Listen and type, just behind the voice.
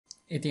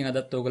ඉතින්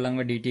අදත්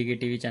ඔයගොල්ලන්ව DTK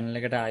TV channel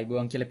එකට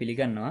ආයිබෝවන් කියලා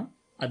පිළිගන්නවා.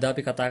 අද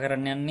අපි කතා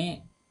කරන්න යන්නේ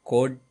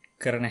කෝඩ්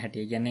කරන හැටි.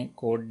 ඒ කියන්නේ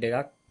කෝඩ්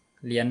එකක්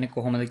ලියන්නේ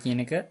කොහොමද කියන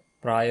එක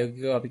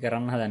ප්‍රායෝගිකව අපි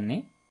කරන්න හදන්නේ.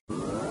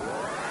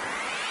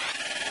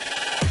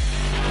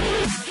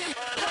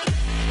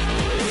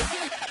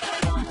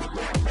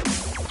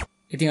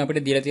 ඉතින්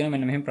අපිට දීලා තියෙන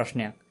මෙන්න මෙහෙම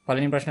ප්‍රශ්නයක්.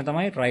 පළවෙනි ප්‍රශ්නේ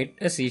තමයි write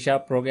a C#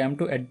 program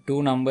to add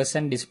two numbers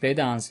and display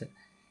the answer.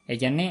 ඒ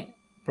කියන්නේ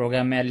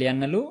ප්‍රෝග්‍රෑම් එකක්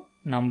ලියන්නලු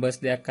numbers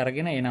දෙකක්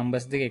අරගෙන ඒ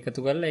numbers දෙක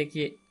එකතු කරලා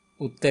ඒකේ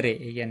උත්තරේ,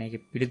 ඒ කියන්නේ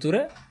ඒකේ පිළිතුර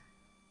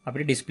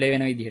අපිට display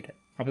වෙන විදිහට.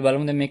 අපි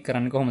බලමු දැන් මේක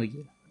කරන්නේ කොහොමද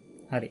කියලා.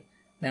 හරි.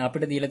 දැන්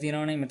අපිට දීලා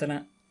තියෙනවානේ මෙතන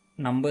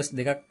numbers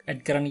දෙකක් add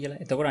කරන්න කියලා.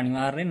 එතකොට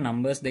අනිවාර්යෙන්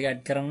numbers දෙක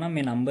add කරන්න නම්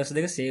මේ numbers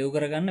දෙක save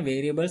කරගන්න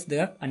variables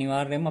දෙකක්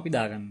අනිවාර්යෙන්ම අපි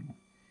දාගන්නවා.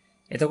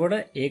 එතකොට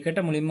ඒකට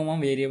මුලින්ම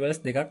මම variables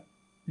දෙකක්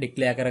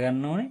declare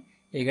කරගන්න ඕනේ.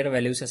 ඒකට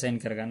values assign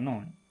කරගන්න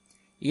ඕනේ.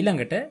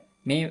 ඊළඟට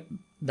මේ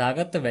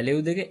දාගත්ත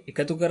value දෙක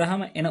එකතු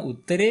කරාම එන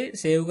උත්තරේ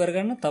save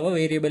කරගන්න තව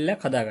variable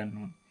එකක් හදාගන්න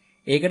ඕනේ.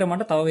 ඒකට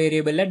මට තව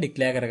variable එකක්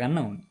declare කරගන්න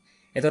ඕනේ.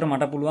 එතකොට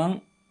මට පුළුවන්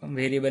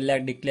variable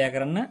එකක් declare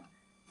කරන්න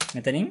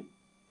මෙතනින්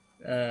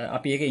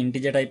අපි ඒක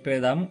integer type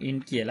එකක දාමු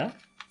int කියලා.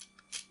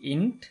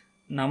 int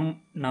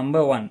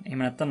number 1 එහෙම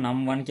නැත්නම්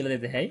num1 කියලා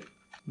දෙතැයි.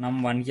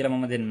 num1 කියලා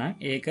මම දෙන්නම්.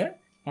 ඒක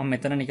මම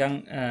මෙතන නිකන්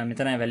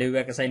මෙතන value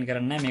එකක් assign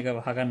කරන්නේ නැහැ. මේක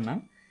වහගන්නම්.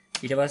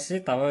 ඊට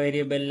පස්සේ තව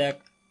variable එකක්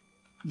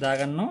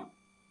දාගන්නවා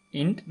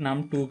int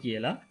num2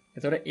 කියලා.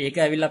 එතකොට ඒක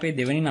ඇවිල්ලා අපේ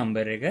දෙවෙනි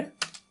number එක.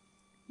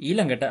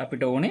 ඊළඟට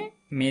අපිට ඕනේ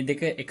මේ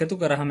දෙක එකතු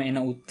කරාම එන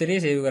උත්තරේ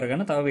save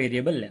කරගන්න තව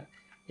variable එකක්.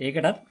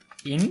 ඒකටත්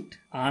int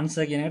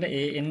answer කියන එකට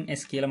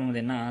ans කියලා මම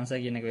දෙන්න answer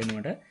කියන එක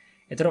වෙනුවට.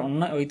 එතකොට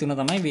ඔන්න ওই තුන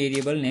තමයි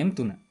variable name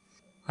තුන.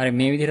 හරි,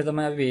 මේ විදිහට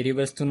තමයි අපි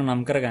variables තුන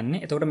නම්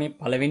කරගන්නේ. එතකොට මේ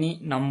පළවෙනි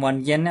num1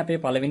 කියන්නේ අපේ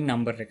පළවෙනි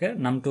number එක,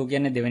 num2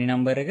 කියන්නේ දෙවෙනි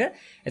number එක.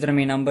 එතකොට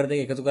මේ number දෙක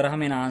එකතු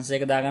කරාම එන answer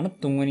එක දාගන්න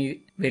තුන්වෙනි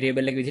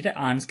variable එක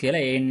විදිහට ans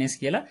කියලා ans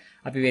කියලා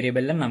අපි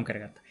variable එක නම්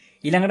කරගත්තා.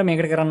 ඊළඟට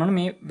මේකට කරන්න ඕනේ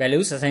මේ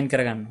values assign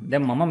කරගන්න.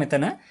 දැන් මම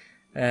මෙතන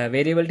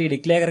variable ටික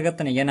declare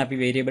කරගත්තනේ. කියන්නේ අපි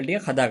variable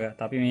ටික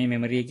හදාගත්තා. අපි මේ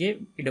memory එකේ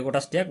ඉඩ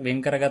කොටස් ටිකක් වෙන්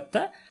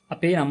කරගත්තා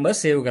අපේ numbers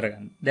save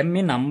කරගන්න. දැන්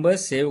මේ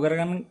numbers save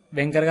කරගන්න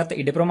වෙන් කරගත්ත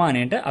ඉඩ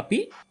ප්‍රමාණයට අපි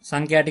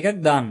සංඛ්‍යා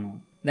ටිකක් දාන්න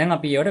ඕනේ. දැන්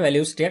අපි ඒවට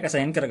values ටිකක්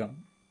assign කරගමු.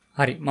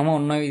 හරි, මම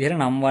ඔන්න ඔය විදිහට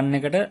num1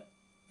 එකට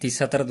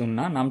 34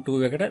 දුන්නා, num2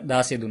 එකට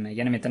 16 දුන්නා.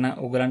 يعني මෙතන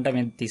ඕගලන්ට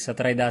මේ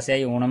 34යි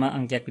 16යි ඕනම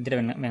අංකයක් විදිහට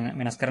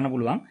වෙනස් කරන්න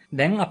පුළුවන්.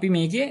 දැන් අපි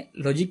මේකේ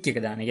logic එක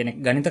දාන්න. يعني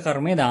ගණිත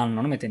කර්මය දාන්න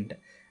ඕන මෙතෙන්ට.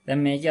 දැන්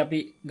මේකේ අපි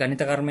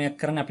ගණිත කර්මයක්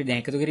කරන්නේ අපි දැන්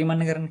එකතු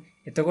කිරීමන්නේ කරන්නේ.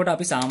 එතකොට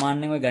අපි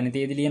සාමාන්‍යයෙන් ওই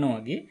ගණිතයේදී ලියනවා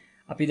වගේ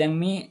අපි දැන්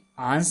මේ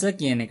answer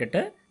කියන එකට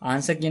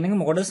answer කියන එක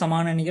මොකටද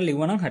සමාන වෙන්නේ කියලා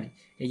ලිව්වනම් හරි.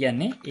 ඒ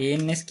කියන්නේ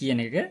ans කියන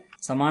එක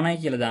සමානයි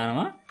කියලා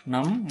දානවා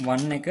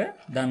num1 එක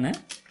ධන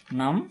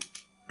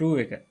num2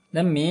 එක.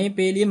 දැන් මේ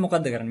පේලියෙන්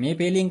මොකද්ද කරන්නේ? මේ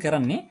පේලියෙන්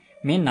කරන්නේ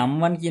මේ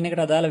num1 කියන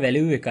එකට අදාළ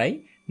value එකයි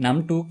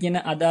num2 කියන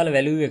අදාළ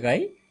value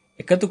එකයි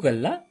එකතු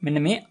කළා මෙන්න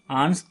මේ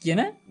ans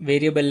කියන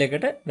variable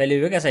එකට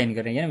value එක assign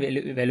කරනවා. يعني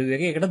value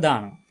එක එකට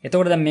දානවා.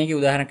 එතකොට දැන් මේකේ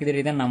උදාහරණයක්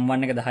විදිහට දැන්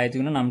num1 එක 10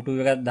 තියුණා, num2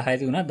 එක 10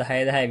 තියුණා,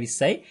 10 10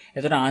 20යි.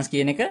 එතකොට ans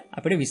කියන එක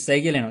අපිට 20යි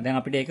කියලා එනවා.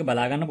 දැන් අපිට ඒක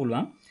බලා ගන්න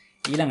පුළුවන්.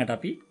 ඊළඟට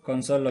අපි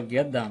console log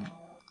එකක් දානවා.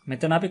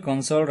 මෙතන අපි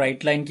console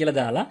write line කියලා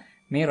දාලා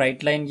මේ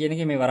write line කියන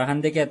එකේ මේ වරහන්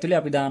දෙක ඇතුලේ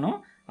අපි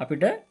දානවා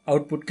අපිට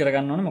output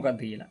කරගන්න ඕනේ මොකක්ද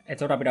කියලා.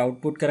 එතකොට අපිට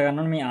output කරගන්න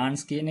ඕනේ මේ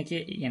ans කියන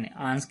එකේ, يعني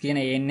ans කියන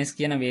ans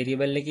කියන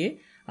variable එකේ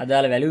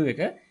අදාළ value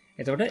එක.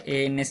 එතකොට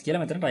ans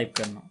කියලා මෙතන type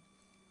කරනවා.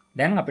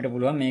 දැන් අපිට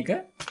පුළුවන් මේක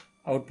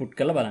output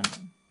කරලා බලන්න.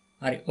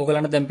 හරි,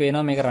 ඕගලන්ට දැන්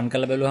පේනවා මේක run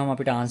කරලා බැලුවාම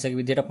අපිට answer එක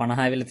විදිහට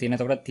 50 වෙලා තියෙනවා.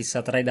 එතකොට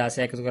 34යි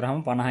 16යි එකතු කරාම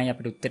 50යි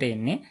අපිට උත්තරේ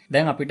එන්නේ.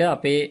 දැන් අපිට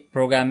අපේ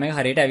program එක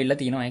හරියට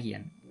ඇවිල්ලා තියෙනවා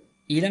කියන්නේ.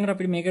 ඊළඟට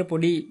අපිට මේක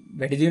පොඩි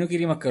වැඩි දියුණු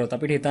කිරීමක් කරොත්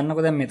අපිට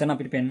හිතන්නකෝ දැන් මෙතන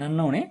අපිට පෙන්වන්න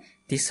ඕනේ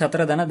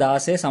 34 ධන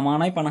 16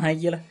 සමානයි 50යි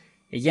කියලා.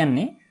 ඒ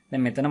කියන්නේ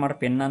දැන් මෙතන මට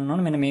පෙන්වන්න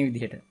ඕනේ මෙන්න මේ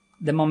විදිහට.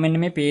 දැන් මම මෙන්න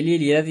මේ පේලිය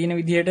ලියලා තියෙන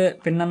විදිහට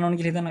පෙන්වන්න ඕනේ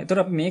කියලා හිතනවා.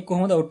 ඒතකොට අපි මේක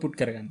කොහොමද output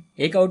කරගන්නේ?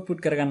 ඒක output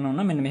කරගන්න ඕන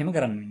නම් මෙන්න මෙහෙම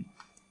කරන්න වෙන්නේ.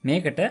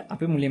 මේකට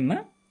අපි මුලින්ම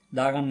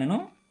දාගන්න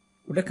වෙනවා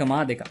උඩ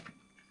කමා දෙකක්.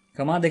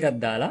 කමා දෙකක්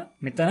දාලා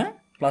මෙතන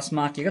plus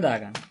mark එක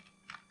දාගන්න.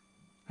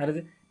 හරිද?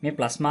 මේ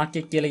plus mark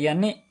එක කියලා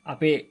කියන්නේ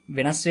අපේ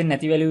වෙනස් වෙන්නේ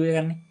නැති value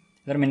එකන්නේ.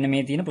 එතකොට මෙන්න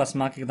මේ තියෙන plus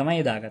mark එක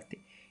තමයි දාගත්තේ.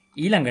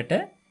 ඊළඟට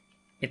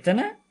එතන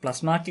plus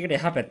mark එකට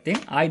එහා පැත්තෙන්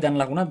ආයි ධන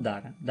ලකුණක්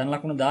දාගන්න. ධන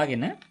ලකුණ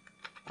දාගෙන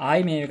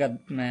ආයි මේක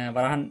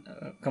වරහන්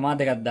කමා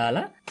දෙකක්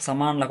දාලා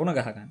සමාන ලකුණ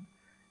ගහගන්න.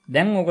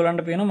 දැන්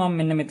ඕගලන්ට පේනවා මම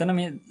මෙන්න මෙතන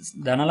මේ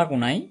ධන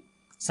ලකුණයි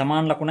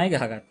සමාන ලකුණයි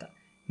ගහගත්තා.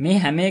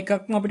 මේ හැම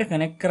එකක්ම අපිට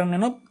කනෙක්ට් කරන්න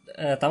වෙනොත්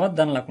තවත්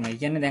ධන ලකුණයි.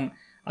 කියන්නේ දැන්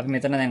අපි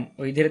මෙතන දැන්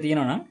ওই විදිහට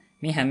තියෙනවා නම්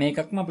මේ හැම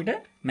එකක්ම අපිට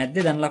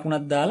මැද්දේ ධන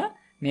ලකුණක් දාලා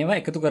මේවා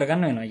එකතු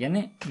කරගන්න වෙනවා.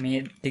 කියන්නේ මේ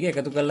ටික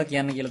එකතු කරලා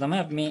කියන්න කියලා තමයි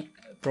අපි මේ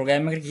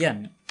ප්‍රෝග්‍රෑම් එකට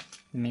කියන්නේ.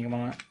 මේක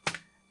මම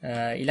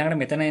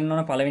ඊළඟට මෙතන එන්න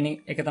ඕන පළවෙනි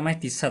එක තමයි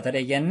 34.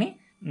 ඒ කියන්නේ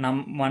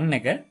num1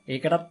 එක.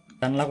 ඒකටත්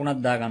ධන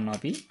ලකුණක් දා ගන්නවා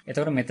අපි.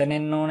 එතකොට මෙතන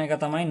එන්න ඕන එක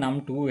තමයි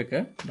num2 එක.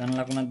 ධන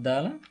ලකුණක්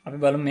දාලා අපි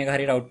බලමු මේක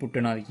හරියට output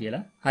වෙනවද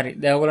කියලා. හරි.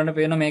 දැන් ඔයගොල්ලන්ට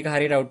පේනවා මේක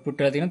හරියට output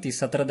වෙලා තියෙනවා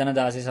 34 ධන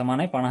 16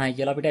 සමානයි 50යි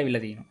කියලා අපිට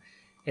අවිල්ලා තියෙනවා.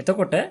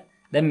 එතකොට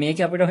දැන් මේක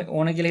අපිට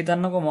ඕන කියලා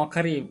හිතන්නකො මොකක්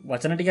හරි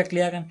වචන ටිකක්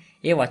ලියා ගන්න.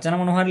 ඒ වචන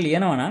මොනවා හරි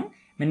ලියනවා නම්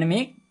මෙන්න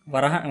මේ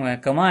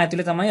කමා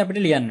ඇතුලේ තමයි අපිට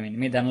ලියන්න වෙන්නේ.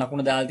 මේ ධන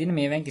ලකුණ දාලා තියෙන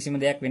මේවෙන් කිසිම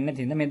දෙයක් වෙන්නේ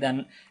නැති හින්දා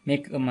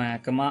මේ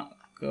කමා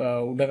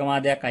උඩ කමා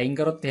දෙයක් අයින්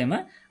කරොත් එහෙම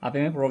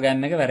අපේ මේ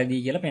ප්‍රෝග්‍රෑම් එක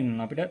වැරදි කියලා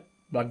පෙන්වනවා. අපිට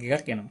බග්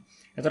එකක් එනවා.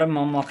 එතකොට මම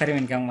මොකක් හරි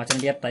නිකන් වචන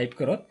ටිකක් ටයිප්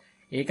කරොත්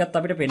ඒකත්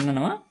අපිට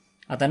පෙන්නනවා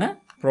අතන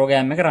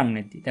ප්‍රෝග්‍රෑම් එක රන්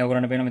වෙද්දී. දැන්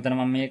ඔයගොල්ලන්ට පේනවා මෙතන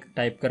මම මේ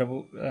ටයිප් කරපු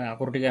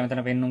අකුරු ටික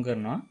මෙතන පෙන්නුම්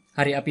කරනවා.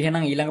 හරි අපි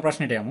එහෙනම් ඊළඟ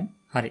ප්‍රශ්නෙට යමු.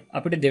 හරි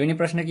අපිට දෙවෙනි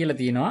ප්‍රශ්නේ කියලා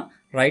තියෙනවා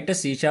write a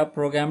C#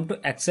 program to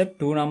accept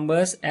two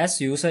numbers as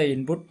user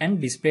input and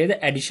display the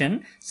addition,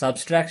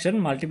 subtraction,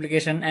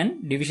 multiplication and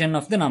division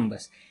of the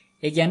numbers.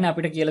 ඒ කියන්නේ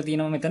අපිට කියලා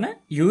තියෙනවා මෙතන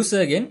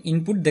user ගෙන්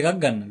input දෙකක්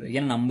ගන්නලු. ඒ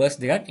කියන්නේ numbers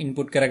දෙකක්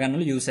input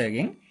කරගන්නලු user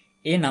ගෙන්.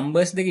 ඒ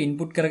numbers දෙක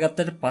input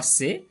කරගත්තට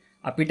පස්සේ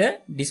අපිට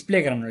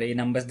display කරන්නලු. මේ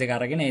numbers දෙක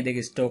අරගෙන ඒ දෙක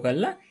store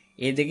කරලා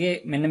ඒ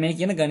දෙකේ මෙන්න මේ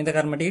කියන ගණිත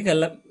කර්ම ටික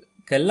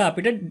කළා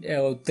අපිට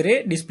උත්තරේ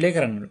ඩිස්ප්ලේ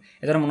කරන්නලු.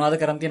 එතකොට මොනවද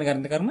කරන් තියෙන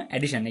ගණිත කර්ම?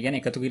 ඇඩිෂන්. ඒ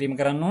කියන්නේ එකතු කිරීම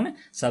කරන්න ඕනේ,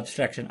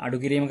 සබ්ස්ට්‍රැක්ෂන් අඩු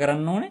කිරීම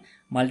කරන්න ඕනේ,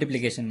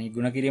 මල්ටිප්ලිකේෂන්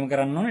ගුණ කිරීම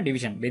කරන්න ඕනේ,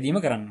 ඩිවිෂන් බෙදීම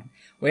කරන්න ඕනේ.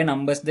 ඔය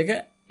නම්බර්ස් දෙක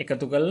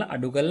එකතු කරලා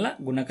අඩු කරලා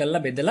ගුණ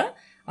කරලා බෙදලා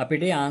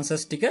අපිට මේ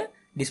ආන්සර්ස් ටික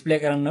ඩිස්ප්ලේ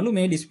කරන්නලු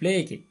මේ ඩිස්ප්ලේ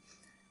එකේ.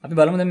 අපි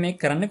බලමු දැන් මේක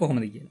කරන්නේ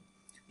කොහොමද කියලා.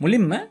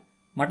 මුලින්ම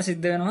මට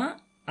සිද්ධ වෙනවා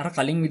අර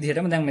කලින්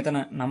විදිහටම දැන් මෙතන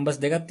නම්බර්ස්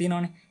දෙකක්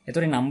තියෙනවානේ.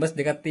 ඒතකොට මේ නම්බර්ස්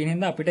දෙකක් තියෙන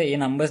හින්දා අපිට මේ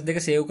නම්බර්ස් දෙක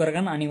සේව්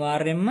කරගන්න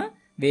අනිවාර්යයෙන්ම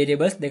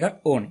වේරියබල්ස් දෙකක්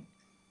ඕනේ.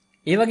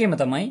 ඒ වගේම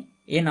තමයි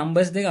මේ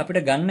නම්බර්ස් දෙක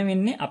අපිට ගන්න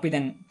වෙන්නේ අපි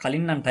දැන්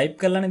කලින් නම් ටයිප්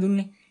කරලානේ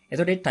දුන්නේ.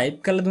 එතකොට මේ ටයිප්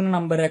කරලා දුන්න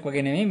නම්බර් එකක්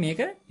වගේ නෙමෙයි මේක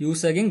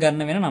යූසර් ගෙන්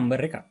ගන්න වෙන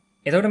නම්බර් එකක්.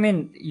 එතකොට මේ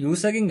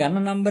යූසර් ගෙන්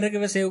ගන්න නම්බර්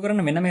එකව සේව්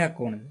කරන්න වෙනම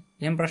එකක් ඕනද?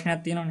 එහෙම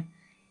ප්‍රශ්නයක් තියෙනවනේ.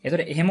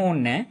 එතකොට එහෙම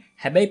ඕනේ නැහැ.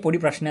 හැබැයි පොඩි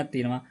ප්‍රශ්නයක්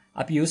තියෙනවා.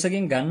 අපි යූසර්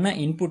ගෙන් ගන්න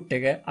ඉන්පුට්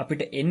එක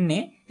අපිට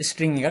එන්නේ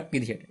ස්ට්‍රින්ග් එකක්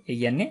විදිහට. ඒ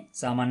කියන්නේ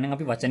සාමාන්‍යයෙන්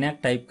අපි වචනයක්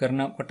ටයිප්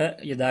කරනකොට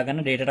යොදා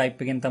ගන්න data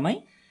type එකෙන් තමයි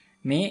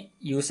මේ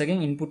යූසර්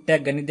ගෙන් ඉන්පුට්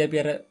එකක් ගනිද්දී අපි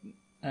අර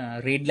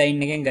read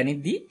line එකෙන්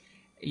ගනිද්දී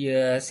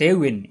සේව්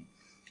වෙන්නේ.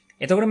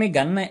 එතකොට මේ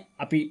ගන්න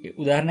අපි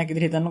උදාහරණයක්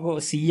විදිහට හිතන්නකෝ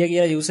 100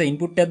 කියලා යූසර්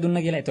ඉන්පුට් එකක්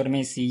දුන්නා කියලා. එතකොට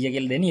මේ 100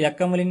 කියලා දෙන්නේ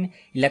ඉලක්කම් වලින්නේ.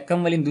 ඉලක්කම්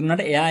වලින්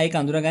දුන්නාට එයා ඒක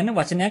අඳුරගන්නේ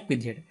වචනයක්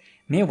විදිහට.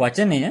 මේ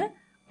වචනය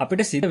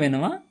අපිට සිද්ධ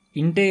වෙනවා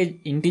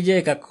ඉන්ටිජර්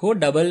එකක් හෝ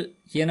ඩබල්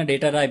කියන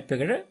data type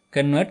එකට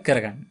කන්වර්ට්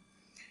කරගන්න.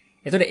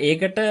 එතකොට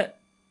ඒකට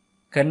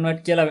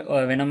කන්වර්ට්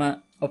කියලා වෙනම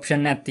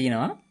ඔප්ෂන් එකක්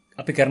තියෙනවා.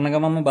 අපි කරන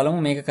ගමන්ම බලමු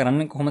මේක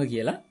කරන්නේ කොහොමද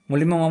කියලා.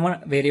 මුලින්ම මම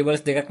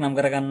variables දෙකක් නම්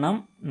කරගන්නම්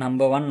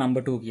number 1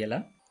 number 2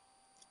 කියලා.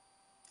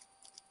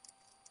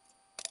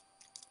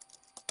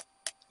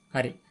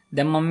 හරි.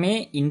 දැන් මම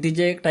මේ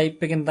integer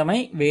type එකෙන්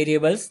තමයි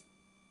variables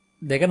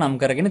දෙක නම්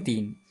කරගෙන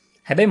තියෙන්නේ.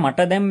 හැබැයි මට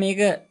දැන්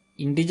මේක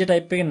integer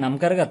type එකෙන් නම්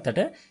කරගත්තට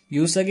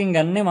user ගෙන්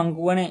ගන්න මං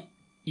කියවනේ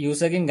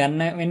user ගෙන්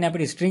ගන්න වෙන්නේ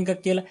අපිට string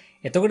එකක් කියලා.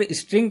 එතකොට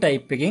string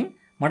type එකෙන්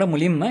මට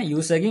මුලින්ම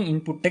user ගෙන්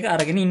input එක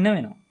අරගෙන ඉන්න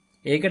වෙනවා.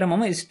 ඒකට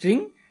මම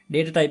string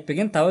data type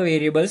එකෙන් තව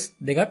variables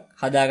දෙකක්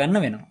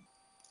හදාගන්න වෙනවා.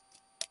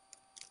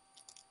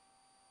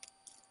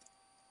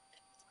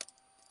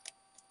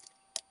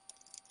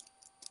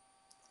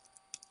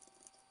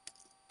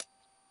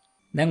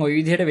 දැන් ওই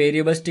විදිහට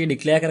variables ටික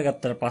declare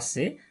කරගත්තාට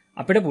පස්සේ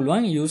අපිට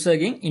පුළුවන් user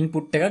ගෙන්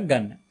input එකක්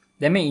ගන්න.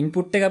 දැන් මේ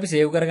input එක අපි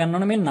save කරගන්න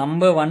ඕන මේ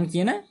number 1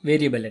 කියන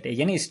variable එකට. ඒ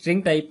කියන්නේ string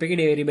type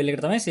එකේ variable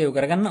එකට තමයි save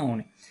කරගන්න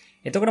ඕනේ.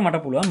 එතකොට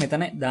මට පුළුවන්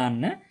මෙතන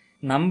දාන්න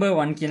number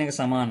 1 කියන එක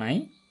සමානයි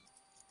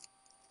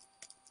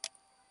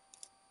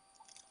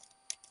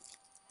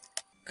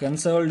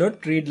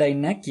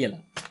console.readline එක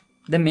කියලා.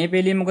 දැන් මේ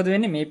පේලියෙන් මොකද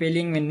වෙන්නේ? මේ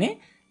පේලියෙන් වෙන්නේ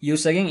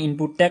user ගෙන්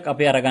input එකක්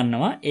අපි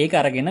අරගන්නවා. ඒක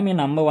අරගෙන මේ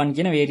number 1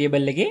 කියන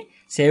variable එකේ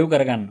save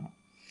කරගන්නවා.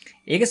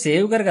 ඒක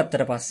save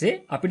කරගත්තට පස්සේ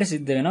අපිට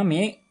සිද්ධ වෙනවා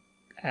මේ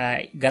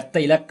ගත්ත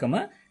ඉලක්කම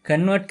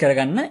convert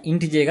කරගන්න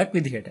integer එකක්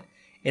විදිහට.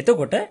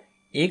 එතකොට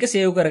ඒක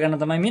save කරගන්න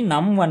තමයි මේ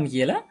num1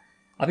 කියලා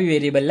අපි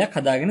variable එකක්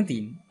හදාගෙන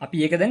තියෙන්නේ. අපි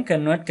ඒක දැන්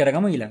convert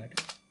කරගමු ඊළඟට.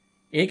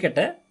 ඒකට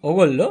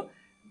ඕගොල්ලෝ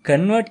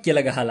convert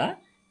කියලා ගහලා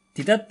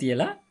තිතක්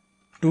තියලා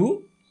to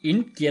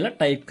int කියලා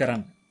type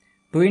කරන්න.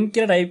 to int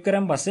කියලා type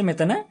කරන් පස්සේ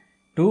මෙතන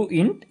to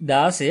int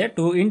 16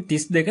 to int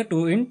 32 to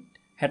int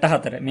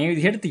 64 මේ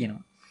විදිහට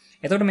තියෙනවා.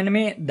 එතකොට මෙන්න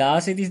මේ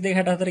 16 32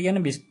 64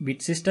 කියන්නේ bit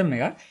system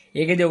එකක්.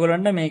 ඒකේදී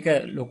ඔයගොල්ලන්ට මේක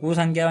ලොකු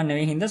සංඛ්‍යාවක්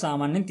නෙවෙයි හින්දා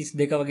සාමාන්‍යයෙන්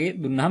 32 වගේ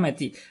දුන්නාම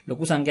ඇති.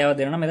 ලොකු සංඛ්‍යාවක්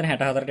දෙනවා නම් මෙතන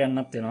 64ට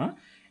යන්නත් වෙනවා.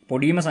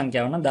 පොඩිම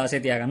සංඛ්‍යාවක් නම්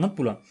 16 තියාගන්නත්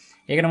පුළුවන්.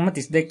 ඒකට මම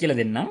 32 කියලා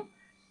දෙන්නම්.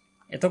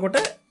 එතකොට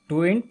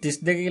 2 int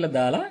 32 කියලා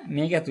දාලා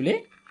මේක ඇතුලේ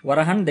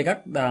වරහන් දෙකක්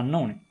දාන්න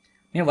ඕනේ.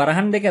 මේ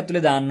වරහන් දෙක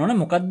ඇතුලේ දාන්න ඕනේ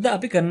මොකද්ද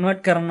අපි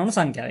කන්වර්ට් කරන්න ඕන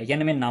සංඛ්‍යාව. ඒ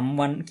කියන්නේ මේ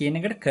num1 කියන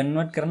එකට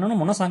කන්වර්ට් කරන්න ඕන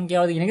මොන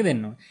සංඛ්‍යාවද කියන එක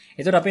දෙන්න ඕනේ.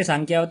 එතකොට අපේ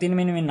සංඛ්‍යාව තියෙන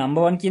මෙන්න මේ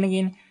number 1 කියන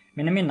ගේනේ.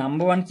 මෙන්න මේ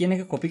number 1 කියන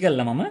එක copy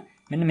කරලා මම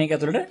මෙන්න මේක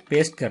ඇතුළට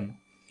paste කරනවා.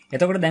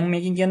 එතකොට දැන්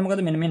මේකෙන් කියන්නේ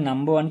මොකද? මෙන්න මේ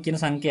number 1 කියන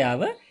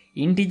සංඛ්‍යාව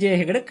integer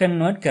එකකට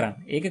convert කරන්න.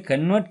 ඒක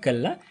convert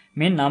කළා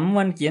මේ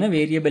num1 කියන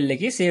variable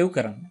එකේ save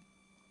කරන්න.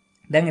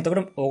 දැන්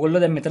එතකොට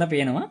ඕගොල්ලෝ දැන් මෙතන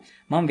පේනවා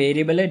මම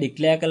variable එක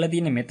declare කරලා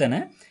තියෙන්නේ මෙතන.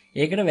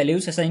 ඒකට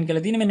values assign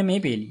කරලා තියෙන්නේ මෙන්න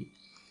මේ පේලියේ.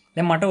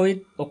 දැන් මට ওই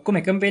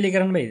ඔක්කොම එකම පේලිය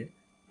කරන්න බෑද?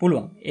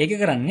 පුළුවන්. ඒක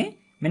කරන්නේ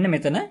මෙන්න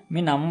මෙතන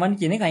මේ num1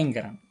 කියන එක අයින්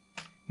කරන්න.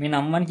 මේ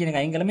num1 කියන එක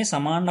අයින් කළා මේ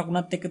සමාන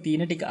ලකුණත් එක්ක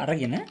තියෙන ටික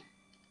අරගෙන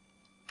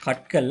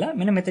කට් කරලා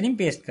මෙන්න මෙතනින්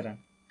paste කරන්න.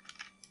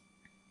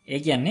 ඒ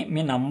කියන්නේ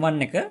මේ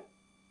num1 එක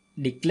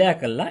declare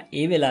කරලා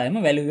ඒ වෙලාවෙම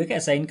value එක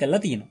assign කරලා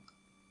තියෙනවා.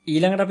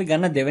 ඊළඟට අපි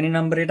ගන්න දෙවෙනි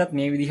නම්බරයටත්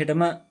මේ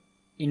විදිහටම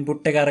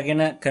ඉන්පුට් එක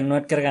අරගෙන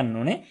කන්වර්ට් කරගන්න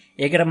ඕනේ.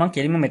 ඒකට මම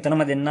කෙලින්ම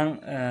මෙතනම දෙන්නම්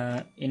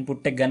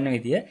ඉන්පුට් එක ගන්න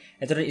විදිය.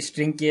 එතකොට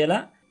string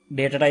කියලා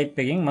data type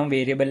එකකින් මම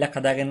variable එකක්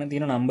හදාගෙන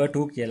තියෙනවා number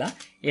 2 කියලා.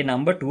 ඒ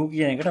number 2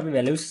 කියන එකට අපි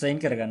values assign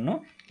කරගන්නවා.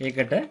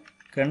 ඒකට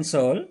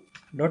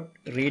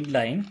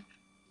console.readline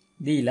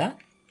දීලා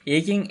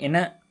ඒකෙන් එන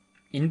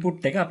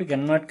ඉන්පුට් එක අපි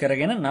කන්වර්ට්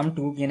කරගෙන num2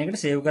 කියන එකට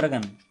සේව්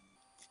කරගන්න.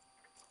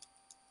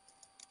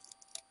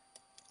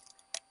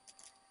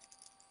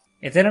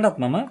 එතනටත්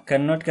මම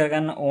කන්වර්ට්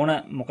කරගන්න ඕන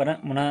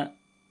මොන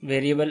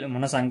variable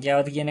මොන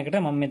සංඛ්‍යාවද කියන එකට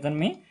මම මෙතන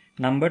මේ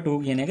number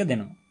 2 කියන එක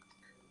දෙනවා.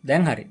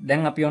 දැන් හරි.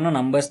 දැන් අපි ඔන්න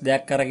numbers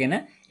දෙකක් අරගෙන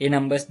ඒ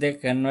numbers දෙක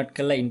කන්වර්ට්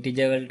කරලා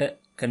integer වලට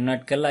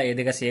කන්වර්ට් කරලා ඒ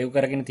දෙක සේව්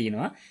කරගෙන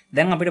තිනවා.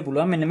 දැන් අපිට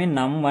පුළුවන් මෙන්න මේ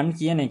num1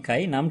 කියන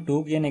එකයි num2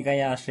 කියන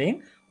එකයි ආශ්‍රයෙන්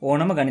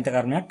ඕනම ගණිත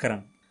කර්මයක්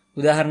කරන්න.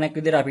 උදාහරණයක්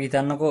විදිහට අපි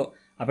හිතන්නකෝ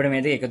අපිට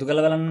මේ දෙක එකතු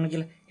කරලා බලන්න ඕන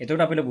කියලා.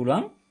 එතකොට අපිට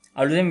පුළුවන්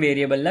අලුතෙන්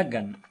variable එකක්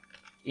ගන්න.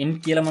 int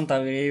කියලා මම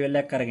තව variable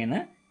එකක් අරගෙන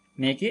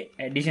මේකේ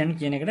addition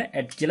කියන එකට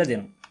add කියලා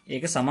දෙනවා.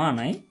 ඒක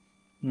සමානයි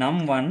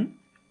num1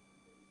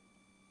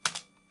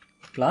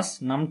 plus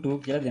num2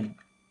 කියලා දෙනවා.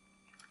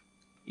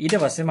 ඊට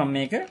පස්සේ මම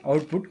මේක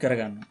output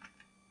කරගන්නවා.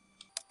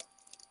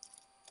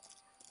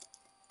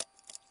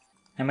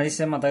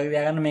 හැමතිස්සෙම මතක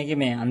තියාගන්න මේකේ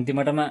මේ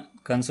අන්තිමටම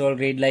console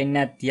read line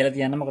එකක් තියලා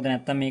තියන්න. මොකද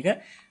නැත්තම් මේක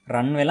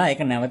run වෙලා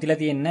ඒක නැවතිලා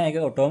තියෙන්නේ නැහැ.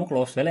 ඒක ඔටෝම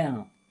close වෙලා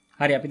යනවා.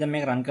 හරි අපි දැන්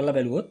මේක run කරලා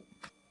බැලුවොත්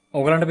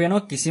ඕගලන්ට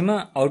පේනවා කිසිම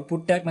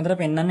output එකක් මෙතන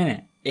පෙන්වන්නේ නැහැ.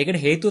 ඒකට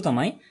හේතුව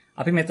තමයි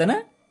අපි මෙතන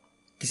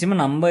කිසිම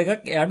number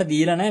එකක් එයාට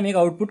දීලා නැහැ මේක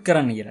output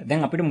කරන්න කියලා. දැන්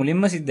අපිට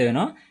මුලින්ම සිද්ධ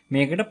වෙනවා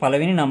මේකට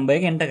පළවෙනි number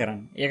එක enter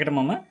කරන්න. ඒකට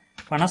මම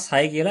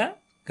 56 කියලා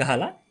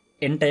ගහලා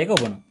enter එක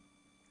ඔබනවා.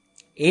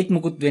 ඒත්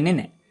මුකුත් වෙන්නේ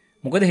නැහැ.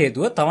 මොකද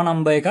හේතුව තව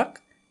number එකක්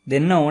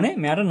දෙන්න ඕනේ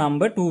මෙයාට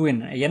number 2 වෙන්න.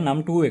 ඒ කියන්නේ num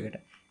 2 එකට.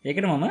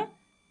 ඒකට මම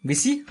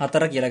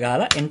 24 කියලා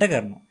ගහලා enter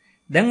කරනවා.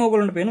 දැන්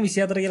ඕගොල්ලන්ට පේනවා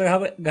 24 කියලා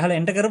ගහලා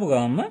enter කරපු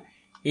ගමන්ම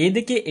ඒ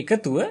දෙකේ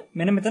එකතුව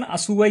මෙන්න මෙතන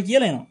 80යි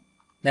කියලා එනවා.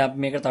 දැන් අපි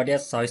මේකට තව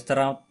ටිකක්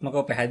සවිස්තරාත්මකව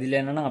පැහැදිලි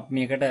වෙන්න නම් අපි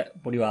මේකට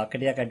පොඩි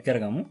වාක්‍යයක් ඇඩ්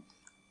කරගමු.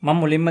 මම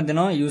මුලින්ම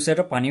දෙනවා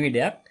යූසර්ට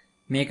පණිවිඩයක්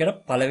මේකට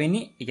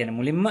පළවෙනි, ඒ කියන්නේ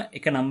මුලින්ම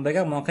එක නම්බර් එකක්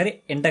මොකක් හරි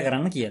එන්ටර්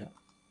කරන්න කියලා.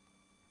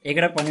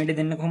 ඒකට පණිවිඩය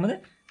දෙන්න කොහොමද?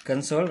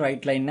 console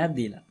write line එකක්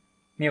දීලා.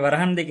 මේ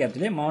වරහන් දෙක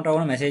ඇතුලේ මමට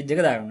ඕන මැසේජ්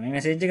එක දාගන්න. මේ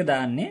මැසේජ් එක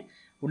දාන්නේ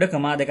උඩ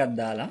කමා දෙකක්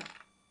දාලා.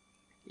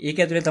 ඒක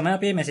ඇතුලේ තමයි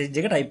අපි මේ මැසේජ්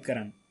එක ටයිප්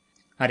කරන්නේ.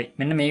 හරි.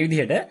 මෙන්න මේ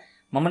විදිහට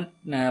මම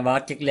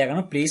වාක්‍යයක් ලියා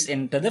ගන්නවා please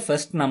enter the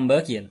first number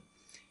කියලා.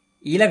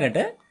 ඊළඟට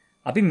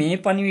අපි මේ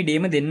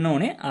පණිවිඩයම දෙන්න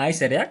ඕනේ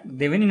ආයෙසරයක්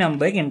දෙවෙනි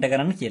නම්බර් එක එන්ටර්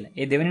කරන්න කියලා.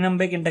 ඒ දෙවෙනි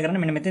නම්බර් එක එන්ටර් කරන්න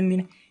මෙන්න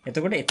මෙතෙන්දීනේ.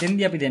 එතකොට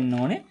එතෙන්දී අපි දෙන්න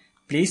ඕනේ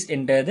please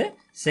enter the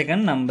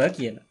second number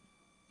කියලා.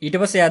 ඊට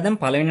පස්සේ එයා දැන්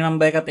පළවෙනි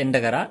නම්බර් එකත්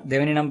එන්ටර් කරා,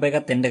 දෙවෙනි නම්බර්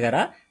එකත් එන්ටර්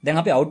කරා. දැන්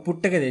අපි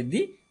output එක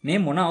දෙද්දී මේ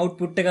මොන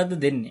output එකක්ද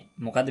දෙන්නේ?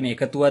 මොකද්ද මේ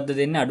එකතුවක්ද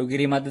දෙන්නේ, අඩු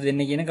කිරීමක්ද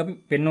දෙන්නේ කියන එක අපි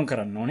පෙන්වන්න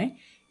කරන්න ඕනේ.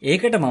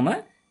 ඒකට මම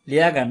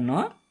ලියා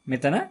ගන්නවා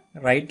මෙතන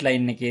right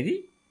line එකේදී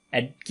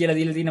add කියලා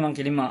දීලා තියෙන මම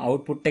කෙලින්ම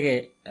output එකේ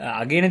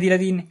අගේන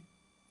දීලා තියෙන්නේ.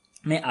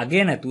 මේ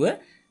අගේ නැතුව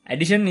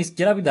addition is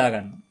කියලා අපි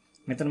දාගන්නවා.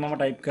 මෙතන මම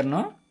type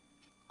කරනවා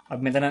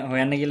අපි මෙතන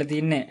හොයන්න කියලා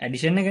තියෙන්නේ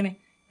addition එකනේ.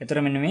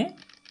 එතකොට මෙන්න මේ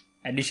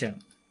addition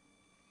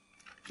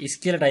is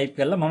කියලා type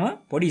කරලා මම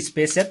පොඩි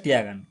space එකක්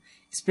තියාගන්නවා.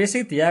 space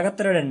එක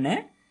තියාගත්තට වැඩක් නැහැ.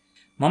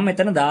 මම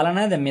මෙතන දාලා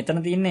නැහැ. දැන් මෙතන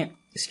තියෙන්නේ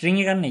string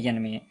එකක් නේ.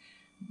 කියන්නේ මේ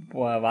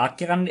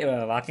වාක්‍ය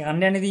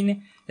ඛණ්ඩයනේ තියෙන්නේ.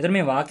 එතකොට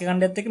මේ වාක්‍ය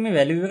ඛණ්ඩයත් එක්ක මේ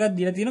value එකක්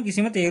දීලා තියෙනවා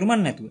කිසිම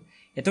තේරුමක් නැතුව.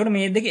 එතකොට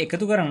මේ දෙක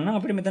එකතු කරන්න නම්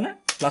අපිට මෙතන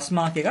plus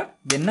mark එකක්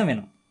දෙන්න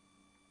වෙනවා.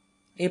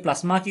 ඒ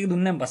ප්ලස් මාක් එක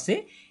දුන්නාන් පස්සේ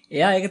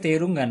එයා ඒක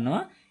තේරුම්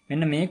ගන්නවා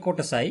මෙන්න මේ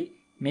කොටසයි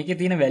මේකේ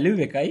තියෙන වැලියු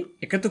එකයි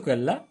එකතු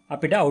කරලා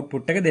අපිට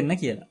අවුට්පුට් එක දෙන්න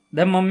කියලා.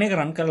 දැන් මම මේක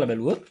රන් කරලා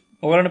බැලුවොත්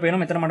ඔයගලන්ට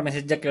පේනවා මෙතන මට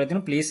මෙසේජ් එකක් කියලා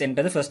තියෙනවා please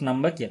enter the first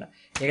number කියලා.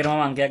 ඒකට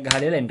මම අංකයක්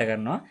ගහලා එන්ටර්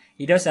කරනවා.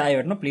 ඊට පස්සේ ආයෙ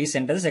වටනවා please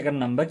enter the second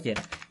number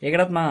කියලා.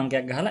 ඒකටත් මම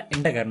අංකයක් ගහලා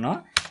එන්ටර් කරනවා.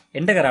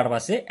 එන්ටර් කරාට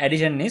පස්සේ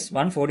addition is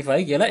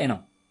 145 කියලා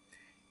එනවා.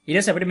 ඊට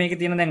පස්සේ අපිට මේකේ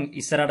තියෙන දැන්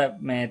ඉස්සරහට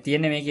මේ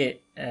තියෙන්නේ මේකේ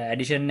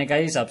addition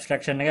එකයි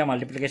subtraction එකයි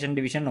multiplication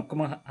division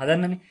ඔක්කොම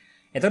හදන්නනේ.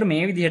 එතකොට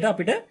මේ විදිහට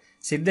අපිට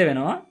සිද්ධ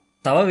වෙනවා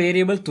තව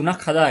variable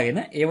තුනක් හදාගෙන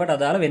ඒවට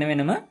අදාළ වෙන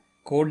වෙනම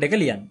කෝඩ් එක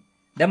ලියන්න.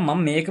 දැන් මම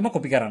මේකම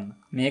කොපි කරන්න.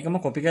 මේකම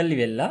කොපි කරලි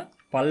වෙලා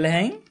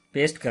පල්ලෙහෙන්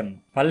paste කරනවා.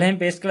 පල්ලෙහෙන්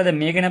paste කළා දැන්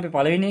මේකනේ අපි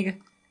පළවෙනි එක.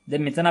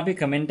 දැන් මෙතන අපි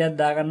comment එකක්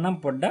දාගන්නම්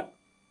පොඩ්ඩක්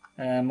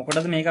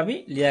මොකටද මේක අපි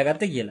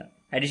ලියාගත්තේ කියලා.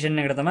 addition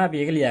එකට තමයි අපි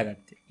ඒක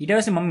ලියාගත්තේ. ඊට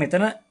පස්සේ මම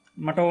මෙතන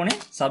මට ඕනේ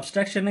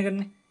subtraction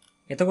එකනේ.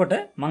 එතකොට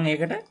මම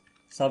ඒකට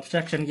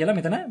subtraction කියලා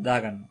මෙතන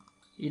දාගන්නවා.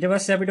 ඊට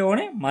පස්සේ අපිට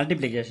ඕනේ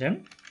multiplication.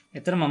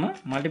 එතන මම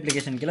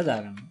multiplication කියලා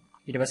දාගන්නවා.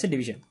 ඊට පස්සේ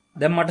division.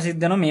 දැන් මට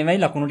සිද්ධ වෙනවා මේවයි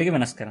ලකුණු ටික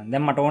වෙනස් කරන්න.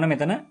 දැන් මට ඕනේ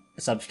මෙතන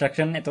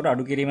subtraction එතකොට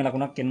අඩු කිරීමේ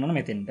ලකුණක් එන්න ඕනේ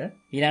මෙතෙන්ට.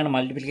 ඊළඟට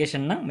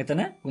multiplication නම්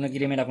මෙතන ගුණ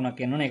කිරීමේ ලකුණක්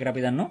එන්න ඕනේ. ඒකට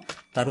අපි දන්නවා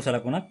තරු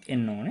සලකුණක්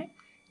එන්න ඕනේ.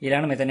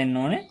 ඊළඟට මෙතන එන්න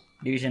ඕනේ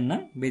division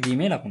නම්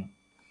බෙදීමේ ලකුණ.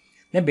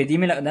 දැන්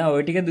බෙදීමේ දැන්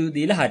ওই ටික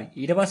දීලා හරි.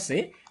 ඊට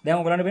පස්සේ දැන්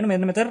ඔයගලන්ට වෙන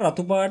මෙතන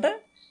රතු පාට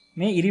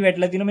මේ ඉරි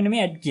වැටලා තියෙන මෙන්න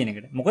මේ add කියන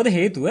එකට. මොකද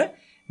හේතුව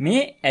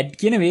මේ add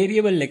කියන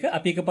variable එක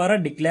අපි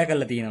එකපාරක් declare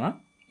කරලා තියෙනවා.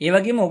 ඒ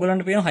වගේම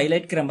ඔයගලන්ට පේන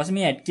highlight කරන් පස්සේ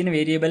මේ add කියන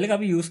variable එක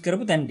අපි use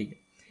කරපු තැන් ටික.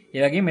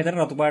 ඒ වගේම මෙතන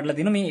රතු පාටලා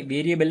තියෙන මේ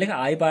variable එක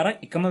ආයෙ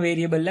පාරක් එකම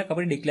variable එකක්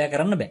අපිට declare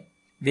කරන්න බෑ.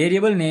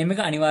 variable name එක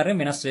අනිවාර්යෙන්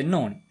වෙනස් වෙන්න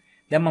ඕනේ.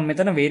 දැන් මම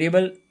මෙතන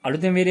variable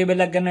අලුතෙන්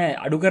variable එකක් ගන්න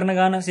අඩු කරන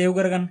ගාන save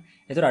කරගන්න.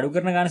 ඒතර අඩු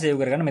කරන ගාන save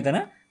කරගන්න මෙතන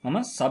මම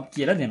sub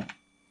කියලා දෙනවා.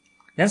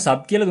 දැන්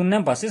sub කියලා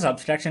දුන්නාන් පස්සේ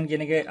subtraction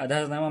කියන එකේ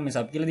අදහස තමයි මම මේ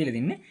sub කියලා දීලා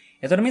තින්නේ.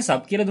 ඒතර මේ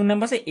sub කියලා දුන්නාන්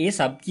පස්සේ ඒ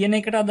sub කියන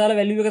එකට අදාළ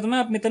value එක තමයි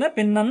අපි මෙතන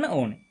පෙන්වන්න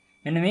ඕනේ.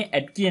 මෙන්න මේ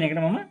add කියන එකට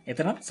මම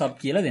එතනත් sub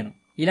කියලා දෙනවා.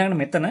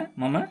 ඊළඟට මෙතන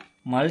මම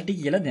multi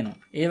කියලා දෙනවා.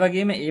 ඒ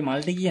වගේම මේ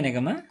multi කියන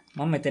එකම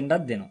මම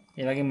මෙතෙන්ටත් දෙනවා.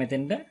 ඒ වගේම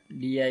මෙතෙන්ට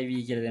div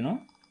කියලා දෙනවා.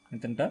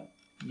 මෙතෙන්ට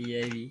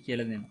div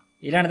කියලා දෙනවා.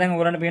 ඊළඟට දැන්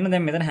ඔයගොල්ලන්ට පේනවා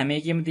දැන් මෙතන හැම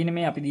එකෙම තියෙන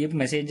මේ අපි දීපු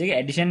message එකේ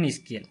addition is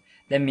කියලා.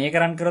 දැන් මේක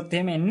run කරොත්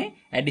එහෙම එන්නේ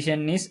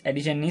addition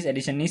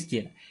is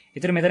කියලා.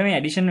 ඒතර මෙතන මේ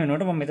addition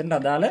වෙනකොට මම මෙතනට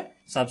අදාළ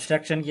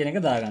subtraction කියන එක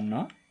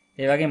දාගන්නවා.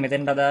 ඒ වගේම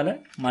මෙතනට අදාළ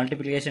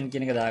multiplication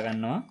කියන එක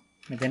දාගන්නවා.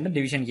 මෙතෙන්ට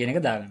division කියන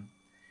එක දාගන්නවා.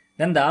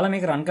 දැන් දාලා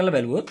මේක run කරලා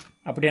බැලුවොත්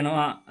අපිට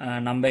එනවා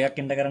number එකක්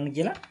enter කරන්න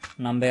කියලා.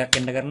 number එකක්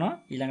enter කරනවා.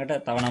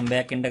 ඊළඟට තව number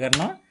එකක් enter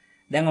කරනවා.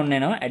 දැන් ඔන්න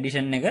එනවා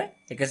addition එක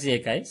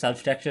 101යි.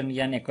 subtraction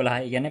කියන්නේ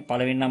 11යි. කියන්නේ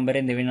පළවෙනි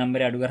නම්බරෙන් දෙවෙනි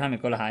නම්බරේ අඩු කරාම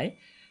 11යි.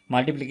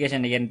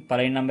 multiplication කියන්නේ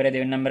පළවෙනි නම්බරේ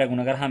දෙවෙනි නම්බරේ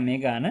ගුණ කරාම මේ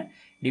ගාන.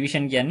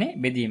 division කියන්නේ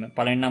බෙදීම.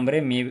 පළවෙනි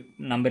නම්බරේ මේ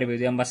නම්බරේ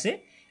බෙදුවන් පස්සේ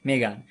මේ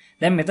ගාන.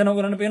 දැන් මෙතන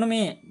ඔයගොල්ලන්ට පේනවා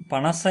මේ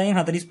 56න්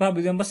 45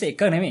 බෙදුවන් පස්සේ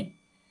එක නෙමෙයි.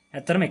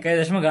 ඇත්තටම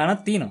 1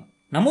 ගානක් තියෙනවා.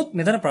 නමුත්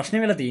මෙතන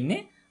ප්‍රශ්නේ වෙලා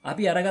තියෙන්නේ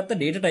අපි අරගත්ත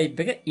data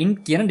type එක int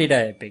කියන data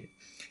type එක.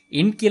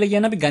 int කියලා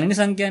කියන්නේ අපි ගණන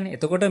සංඛ්‍යානේ.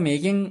 එතකොට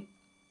මේකෙන්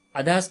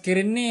අදහස්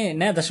කරන්නේ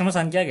නෑ දශම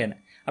සංඛ්‍යා ගැන.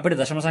 අපිට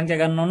දශම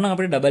සංඛ්‍යා ගන්න ඕන නම්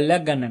අපිට ඩබල්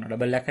එකක් ගන්න වෙනවා.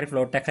 ඩබල් එකක් හරි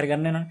ෆ්ලෝට් එකක් හරි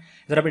ගන්න වෙනවනේ.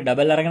 ඒතර අපිට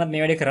ඩබල් අරගෙනත්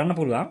මේ වැඩේ කරන්න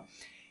පුළුවන්.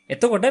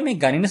 එතකොට මේ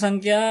ගණන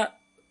සංඛ්‍යා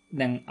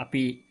දැන්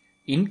අපි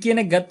int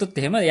කියන එක ගත්තොත්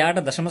එහෙම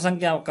එයාට දශම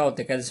සංඛ්‍යාවක් આવත්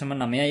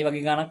 1.9යි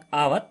වගේ ගණක්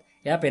ආවත්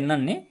එයා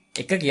පෙන්වන්නේ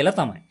 1 කියලා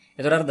තමයි.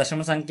 ඒතර අර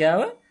දශම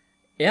සංඛ්‍යාව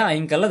එයා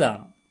අයින් කරලා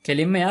දානවා.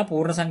 කෙලින්ම එයා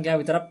පූර්ණ සංඛ්‍යාව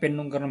විතරක්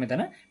පෙන්වුම් කරන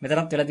මෙතනත්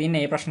වෙලා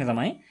තියෙන්නේ මේ ප්‍රශ්නේ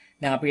තමයි.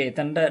 දැන් අපි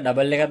එතනට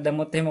ඩබල් එකක්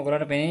දැම්මොත් එහෙම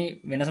ඔයගොල්ලන්ට පෙනේ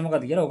වෙනස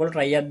මොකක්ද කියලා. ඔයගොල්ලෝ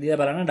try එකක් දීලා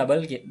බලන්න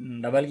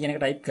ඩබල් කියන එක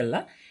type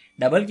කළා.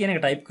 ඩබල් කියන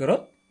එක type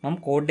කරොත් මම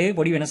කෝඩ් එකේ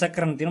පොඩි වෙනසක්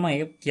කරන්න තියෙනවා. මම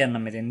ඒක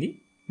කියන්නම් මෙතෙන්දී.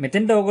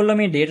 මෙතෙන්ට ඔයගොල්ලෝ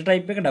මේ data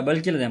type එක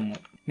ඩබල් කියලා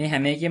දැම්මොත් මේ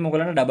හැම එකෙම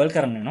ඔයගොල්ලන්ට ඩබල්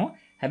කරන්න වෙනවා.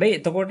 හැබැයි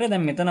එතකොට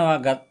දැන් මෙතන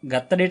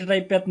ගත්ත data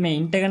type එකත් මේ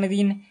int එකනේ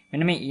තියෙන්නේ.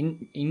 මෙන්න මේ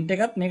int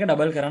එකත් මේක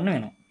ඩබල් කරන්න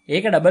වෙනවා.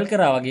 ඒක ඩබල්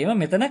කරා වගේම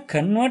මෙතන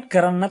කන්වර්ට්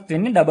කරන්නත්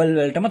වෙන්නේ ඩබල්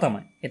වලටම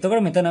තමයි.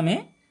 එතකොට මෙතන මේ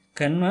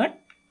convert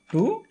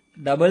to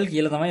double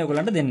කියලා තමයි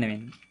ඔයගොල්ලන්ට දෙන්න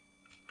වෙන්නේ.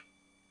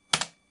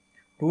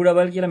 to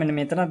double කියලා මෙන්න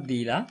මෙතනත්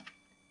දීලා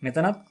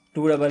මෙතනත්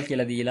to double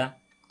කියලා දීලා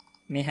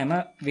මේ හැම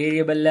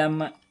variable එකක්ම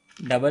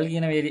double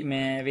කියන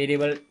මේ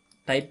variable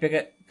type එක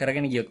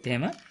කරගෙන ගියොත්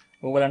එහෙම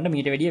ඕගොල්ලන්ට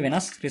මීට වැඩිය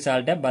වෙනස්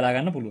result එකක් බලා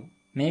ගන්න පුළුවන්.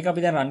 මේක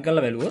අපි දැන් run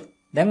කරලා බැලුවොත්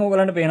දැන්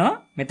ඕගොල්ලන්ට පේනවා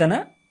මෙතන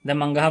දැන්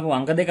මම ගහපු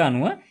අංක දෙක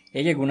අනුව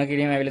ඒකේ ಗುಣ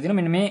කිරීම ඇවිල්ලා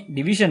තියෙනවා. මෙන්න මේ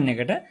division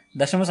එකට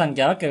දශම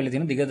සංඛ්‍යාවක් ඇවිල්ලා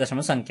තියෙනවා. දිග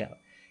දශම සංඛ්‍යාව.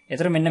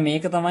 ඒතර මෙන්න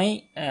මේක තමයි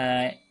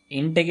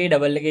int එකේ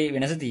double එකේ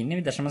වෙනස තියෙන්නේ.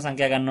 මේ දශම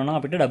සංඛ්‍යා ගන්න ඕන නම්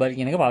අපිට double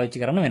කියන එක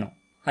පාවිච්චි කරන්න වෙනවා.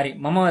 හරි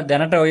මම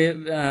දැනට ওই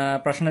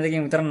ප්‍රශ්න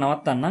දෙකෙන් විතර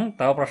නවත්තන්නම්.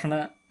 තව ප්‍රශ්න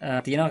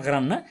තියෙනවා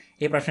කරන්න.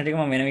 ඒ ප්‍රශ්න ටික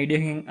මම වෙන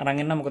වීඩියෝ එකකින් අරන්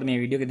එන්නම්. මොකද මේ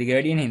වීඩියෝ එක දිග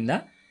වැඩි වෙන හින්දා.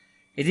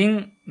 ඉතින්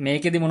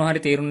මේකෙදි මොන හරි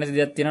තේරුම් නැති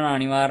දෙයක් තියෙනවා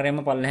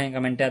අනිවාර්යයෙන්ම පල්ලෙහෙන්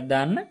කමෙන්ට් එකක්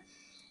දාන්න.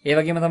 ඒ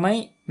වගේම තමයි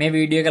මේ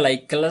වීඩියෝ එක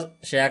like කරලා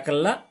share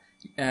කරලා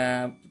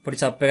පොඩි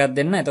සබ් එකක්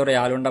දෙන්න. එතකොට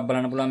යාළුවන්ටත්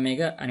බලන්න පුළුවන්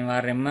මේක.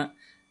 අනිවාර්යයෙන්ම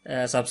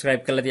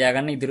subscribe කරලා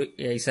තියාගන්න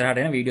ඉස්සරහට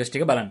එන වීඩියෝස්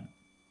ටික බලන්න.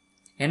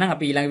 එහෙනම්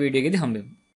අපි ඊළඟ වීඩියෝ එකේදී හම්බෙමු.